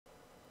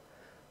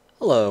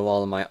Hello,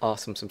 all of my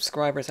awesome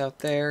subscribers out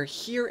there.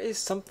 Here is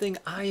something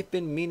I've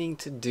been meaning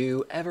to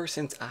do ever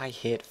since I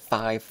hit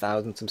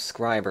 5,000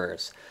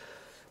 subscribers.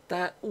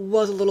 That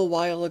was a little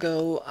while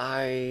ago.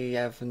 I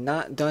have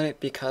not done it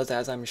because,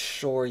 as I'm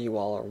sure you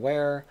all are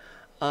aware,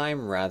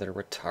 I'm rather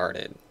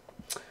retarded.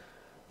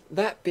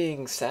 That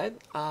being said,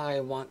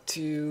 I want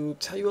to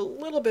tell you a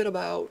little bit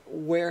about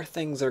where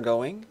things are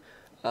going.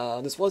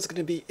 This was going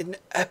to be an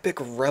epic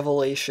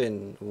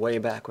revelation way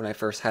back when I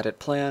first had it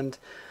planned.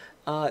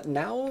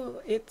 Now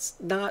it's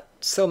not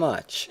so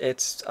much.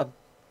 It's a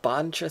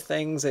bunch of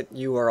things that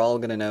you are all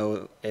gonna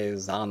know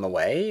is on the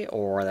way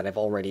or that I've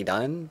already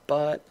done,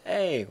 but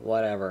hey,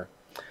 whatever.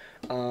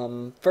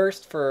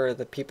 First, for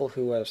the people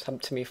who have come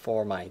to me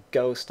for my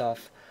Go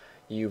stuff,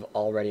 you've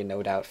already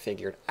no doubt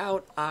figured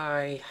out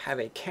I have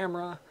a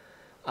camera.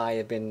 I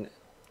have been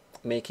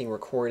making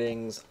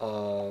recordings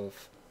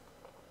of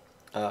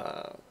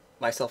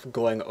myself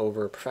going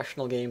over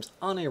professional games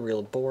on a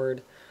real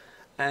board,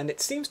 and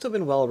it seems to have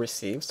been well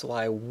received, so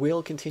I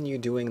will continue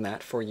doing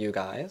that for you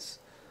guys.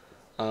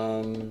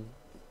 I've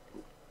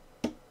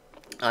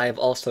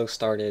also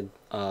started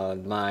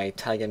my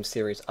tag game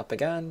series up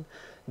again.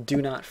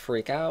 Do not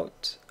freak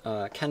out.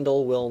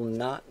 Kendall will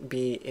not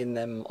be in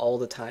them all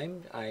the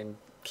time. I'm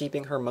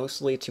keeping her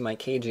mostly to my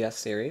KGS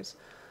series.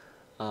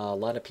 A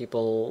lot of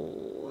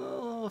people,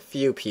 well, a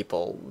few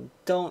people,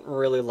 don't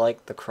really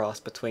like the cross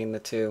between the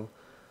two.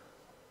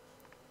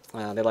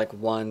 They like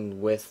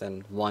one with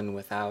and one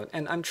without,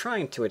 and I'm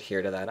trying to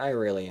adhere to that, I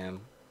really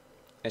am.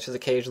 It's just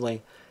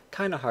occasionally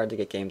kind of hard to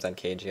get games on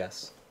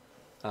KGS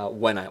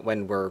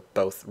when we're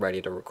both ready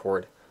to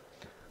record.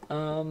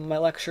 My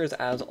lectures,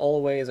 as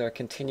always, are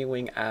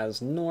continuing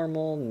as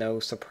normal, no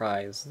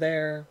surprise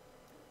there.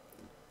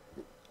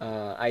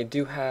 I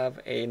do have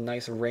a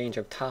nice range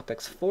of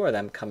topics for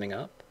them coming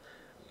up,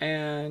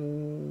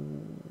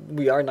 and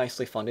we are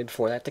nicely funded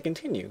for that to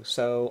continue,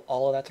 so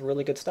all of that's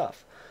really good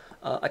stuff.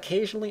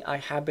 Occasionally I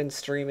have been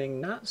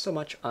streaming, not so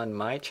much on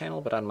my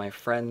channel, but on my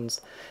friends.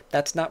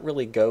 That's not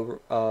really Go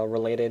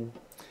related.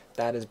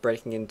 That is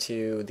breaking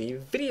into the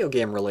video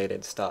game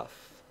related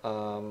stuff.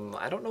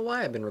 I don't know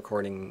why I've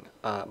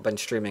been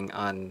streaming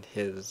on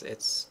his.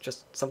 It's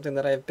just something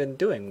that I've been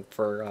doing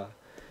for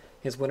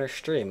his winter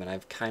stream, and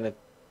I've kind of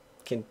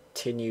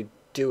continued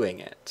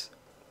doing it.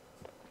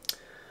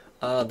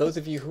 Those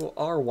of you who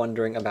are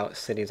wondering about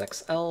Cities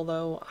XL,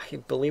 though,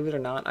 believe it or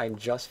not, I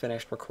just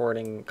finished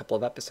recording a couple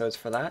of episodes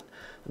for that.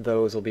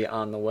 Those will be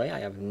on the way. I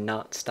have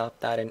not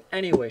stopped that in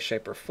any way,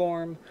 shape, or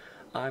form.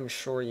 I'm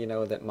sure you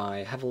know that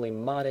my heavily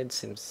modded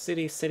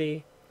SimCity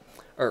city,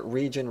 or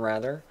region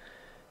rather,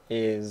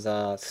 is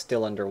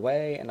still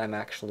underway, and I'm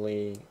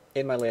actually,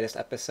 in my latest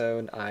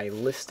episode, I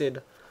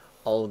listed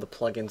all of the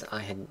plugins I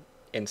had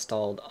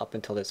installed up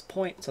until this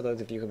point, so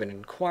those of you who have been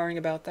inquiring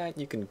about that,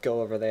 you can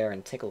go over there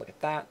and take a look at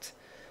that.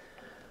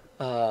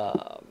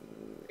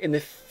 In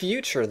the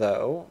future,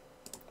 though,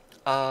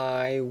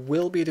 I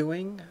will be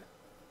doing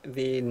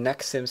the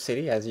next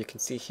SimCity, as you can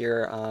see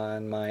here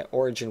on my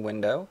origin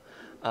window.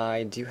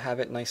 I do have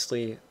it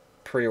nicely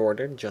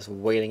pre-ordered, just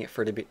waiting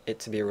for it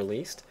to be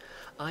released.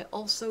 I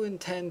also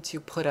intend to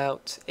put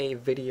out a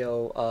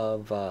video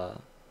of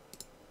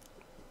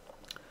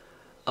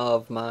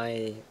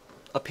my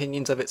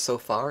opinions of it so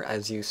far.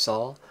 As you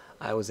saw,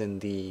 I was in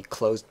the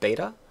closed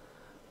beta,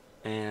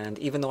 and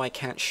even though I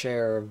can't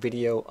share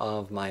video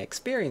of my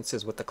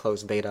experiences with the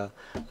closed beta,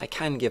 I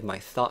can give my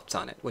thoughts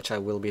on it, which I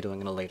will be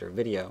doing in a later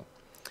video.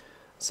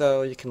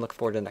 So you can look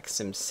forward to the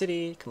next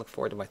SimCity, you can look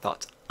forward to my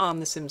thoughts on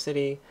the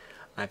SimCity.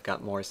 I've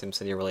got more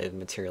SimCity related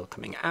material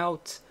coming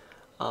out.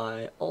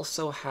 I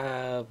also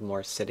have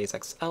more Cities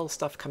XL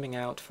stuff coming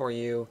out for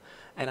you,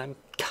 and I'm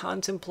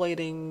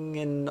contemplating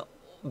an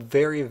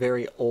very,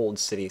 very old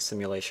city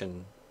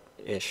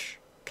simulation-ish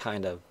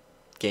kind of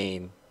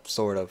game,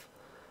 sort of,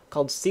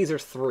 called Caesar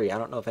 3. I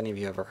don't know if any of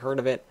you ever heard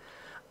of it.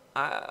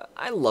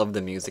 I love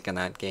the music in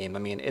that game. I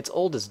mean, it's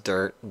old as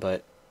dirt,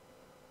 but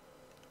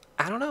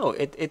I don't know,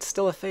 it's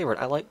still a favorite.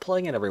 I like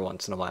playing it every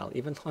once in a while,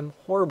 even though I'm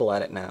horrible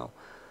at it now.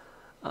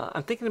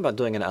 I'm thinking about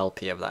doing an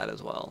LP of that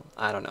as well.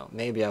 I don't know,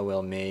 maybe I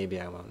will, maybe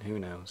I won't, who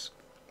knows.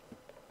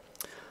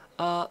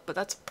 But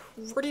that's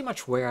pretty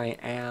much where I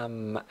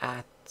am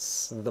at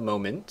the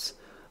moment.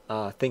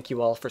 Thank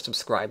you all for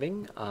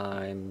subscribing.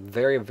 I'm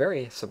very,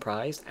 very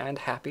surprised and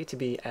happy to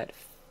be at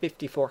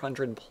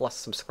 5,400 plus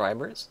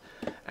subscribers,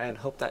 and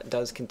hope that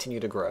does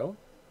continue to grow.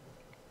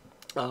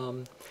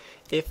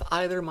 If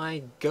either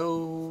my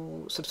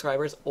Go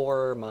subscribers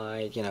or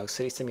my,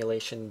 City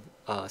Simulation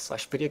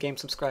slash video game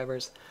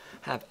subscribers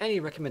have any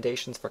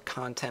recommendations for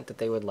content that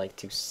they would like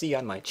to see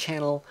on my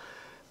channel,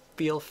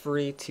 feel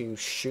free to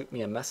shoot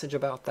me a message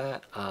about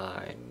that.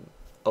 I'm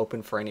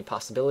open for any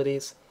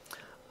possibilities.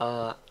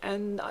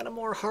 And on a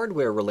more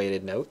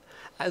hardware-related note,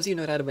 as you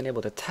no doubt have been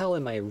able to tell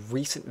in my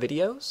recent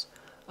videos,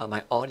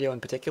 my audio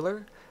in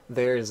particular,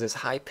 there's this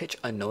high-pitched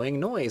annoying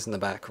noise in the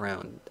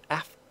background.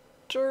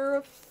 After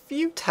a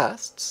few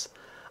tests,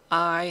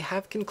 I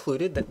have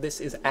concluded that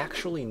this is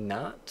actually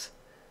not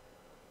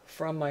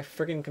from my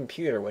friggin'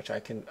 computer, which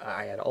I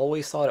had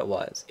always thought it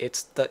was.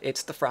 It's the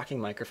fracking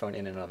microphone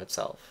in and of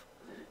itself.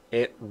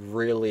 It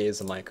really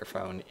is a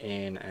microphone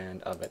in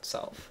and of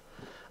itself.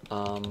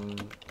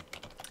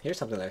 Here's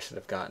something that I should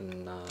have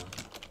gotten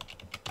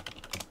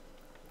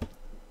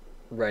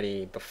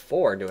ready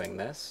before doing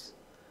this.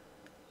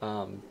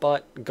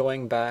 But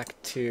going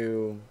back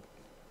to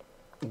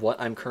what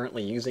I'm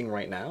currently using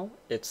right now,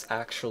 it's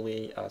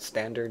actually a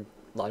standard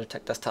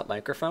Logitech desktop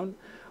microphone,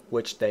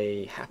 which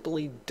they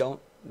happily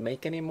don't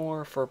make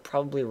anymore for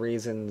probably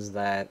reasons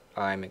that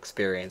I'm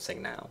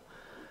experiencing now.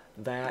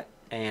 That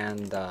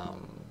and a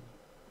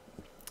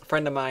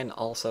friend of mine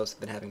also has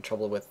been having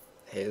trouble with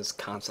his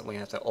constantly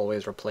has to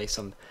always replace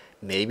them.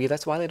 Maybe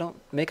that's why they don't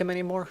make them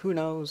anymore. Who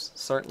knows?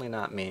 Certainly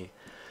not me.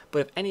 But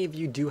if any of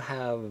you do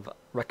have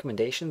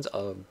recommendations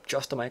of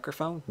just a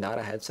microphone, not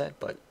a headset,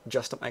 but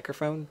just a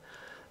microphone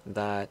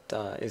that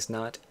is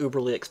not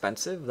uberly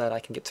expensive, that I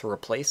can get to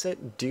replace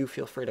it, do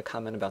feel free to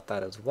comment about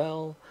that as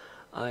well.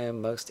 I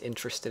am most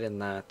interested in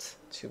that,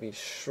 to be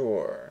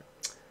sure.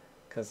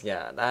 Because,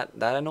 yeah,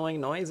 that annoying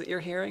noise that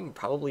you're hearing,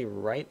 probably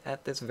right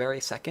at this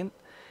very second,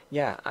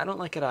 yeah, I don't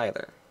like it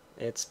either.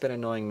 It's been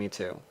annoying me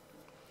too.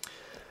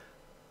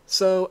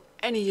 So,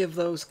 any of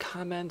those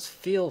comments,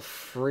 feel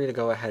free to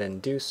go ahead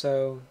and do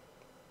so.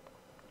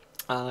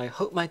 I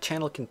hope my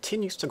channel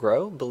continues to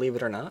grow, believe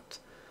it or not.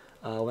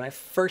 When I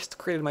first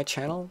created my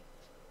channel,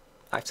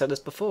 I've said this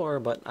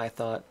before, but I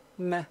thought,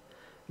 meh,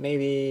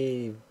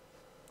 maybe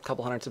a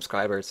couple hundred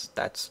subscribers,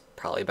 that's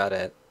probably about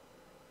it.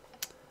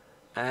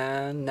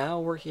 And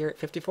now we're here at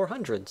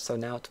 5,400, so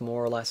now it's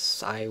more or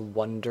less, I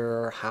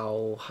wonder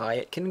how high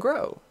it can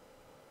grow.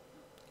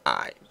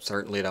 I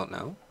certainly don't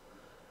know,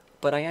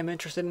 but I am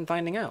interested in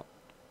finding out.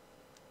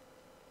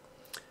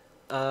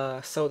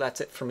 So that's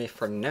it for me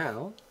for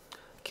now.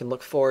 Can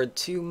look forward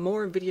to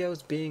more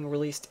videos being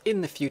released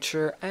in the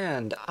future,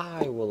 and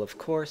I will of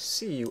course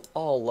see you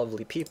all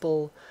lovely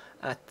people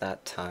at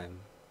that time.